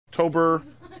October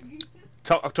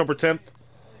 10th,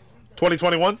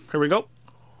 2021. Here we go.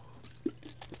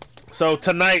 So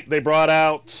tonight they brought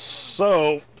out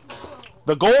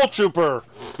the Ghoul Trooper.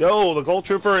 Yo, the Ghoul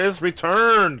Trooper is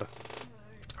returned.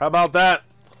 How about that?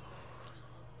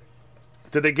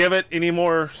 Did they give it any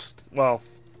more? Well,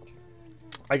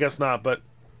 I guess not, but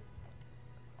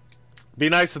be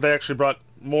nice if they actually brought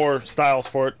more styles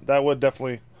for it. That would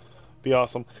definitely be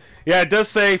awesome. Yeah, it does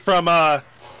say from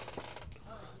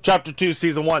Chapter 2,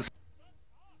 Season 1.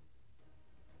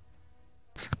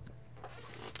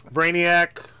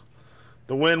 Brainiac,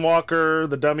 the Windwalker,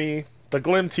 the Dummy, the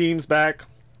Glim team's back.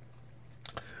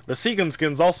 The Segan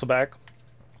skin's also back.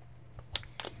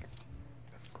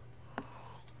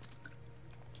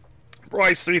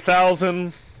 Bryce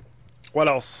 3000. What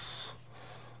else?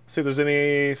 See if there's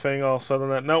anything else other than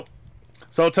that. Nope.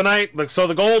 So tonight,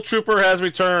 the Ghoul Trooper has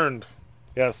returned.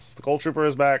 Yes, the Ghoul Trooper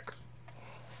is back.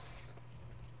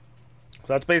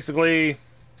 So that's basically,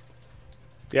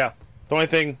 yeah, the only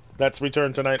thing that's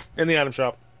returned tonight in the item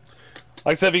shop.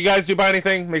 Like I said, if you guys do buy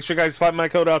anything, make sure you guys slap my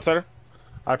code Outsider.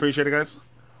 I appreciate it, guys.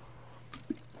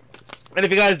 And if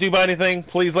you guys do buy anything,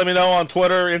 please let me know on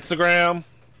Twitter, Instagram.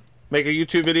 Make a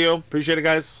YouTube video. Appreciate it,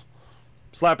 guys.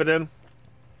 Slap it in.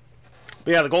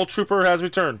 But yeah, the Ghoul Trooper has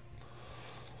returned.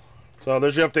 So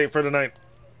there's your update for tonight.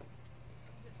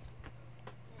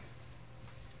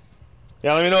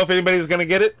 Yeah, let me know if anybody's gonna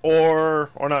get it or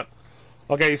not.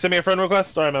 Okay, you send me a friend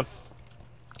request? Alright, man.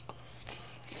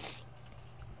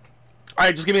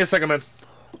 Alright, just give me a second, man.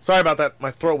 Sorry about that. My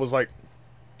throat was like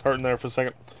hurting there for a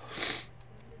second.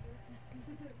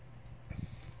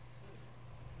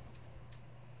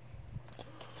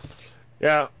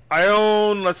 Yeah, I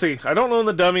own, let's see, I don't own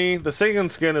the Dummy. The Sagan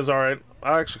skin is alright.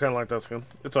 I actually kind of like that skin.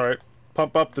 It's alright.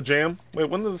 Pump Up the Jam. Wait,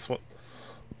 when did this one?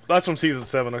 That's from Season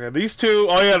 7. Okay, these two,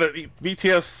 oh yeah, the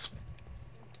BTS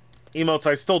emotes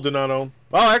I still do not own.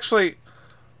 Oh, actually,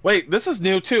 wait, this is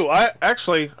new too. I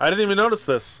didn't even notice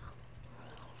this.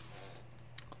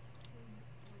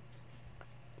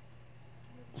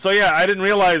 So yeah, I didn't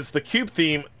realize the cube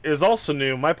theme is also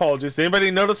new. My apologies. Did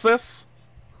anybody notice this?